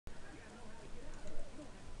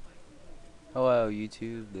Hello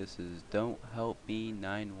YouTube, this is Don't Help Me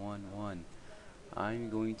 911. I'm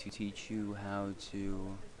going to teach you how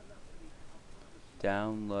to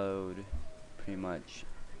download pretty much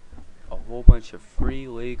a whole bunch of free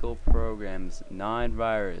legal programs,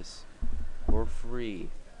 non-virus, for free.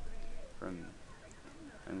 I'm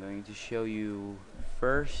going to show you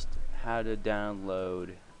first how to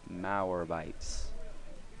download malwarebytes.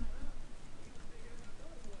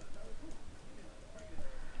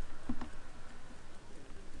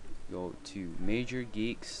 Go to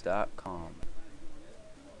majorgeeks.com.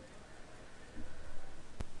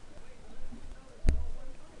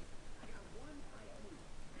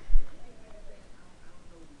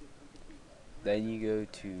 Then you go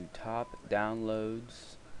to top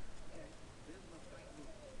downloads,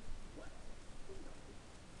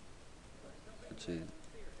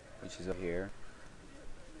 which is up here.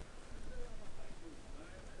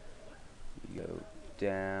 You go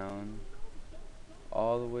down,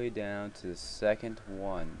 all the way down to the second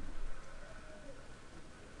one.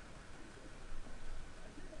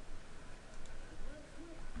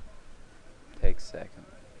 Takes a second.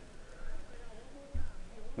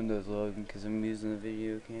 Windows loading because I'm using the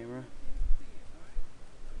video camera.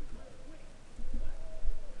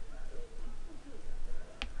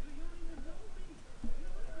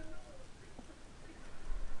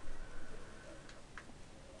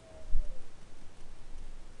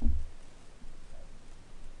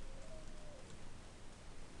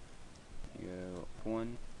 You go up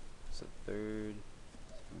one, it's a third,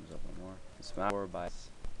 comes up one more. It's malwarebytes.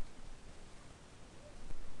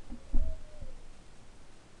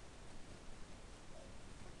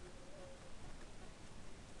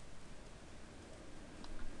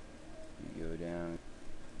 You go down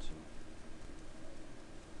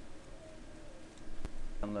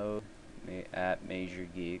to download at Major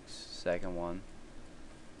Geeks, second one.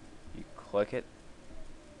 You click it.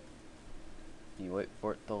 You wait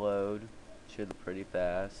for it to load. Should load pretty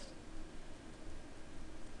fast.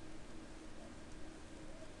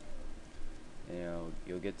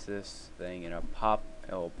 You'll get to this thing and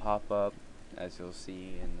it'll pop up, as you'll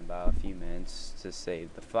see in about a few minutes, to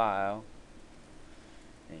save the file.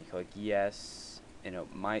 And you click yes, and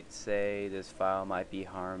it might say this file might be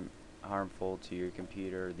harmful to your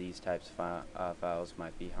computer. These types of files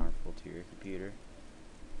might be harmful to your computer.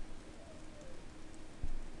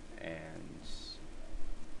 And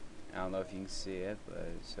I don't know if you can see it, but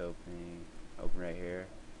it's open right here.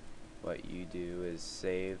 What you do is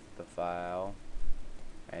save the file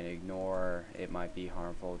and ignore it might be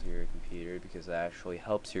harmful to your computer, because it actually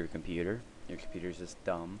helps your computer. Your computer's just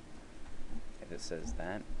dumb. If it says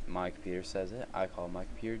that, my computer says it, I call my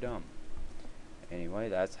computer dumb. Anyway,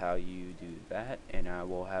 that's how you do that, and I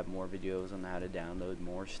will have more videos on how to download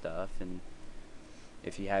more stuff. And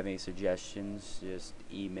if you have any suggestions, just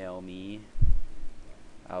email me.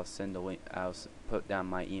 I'll send a link. I'll put down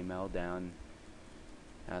my email down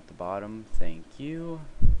at the bottom. Thank you,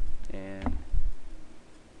 and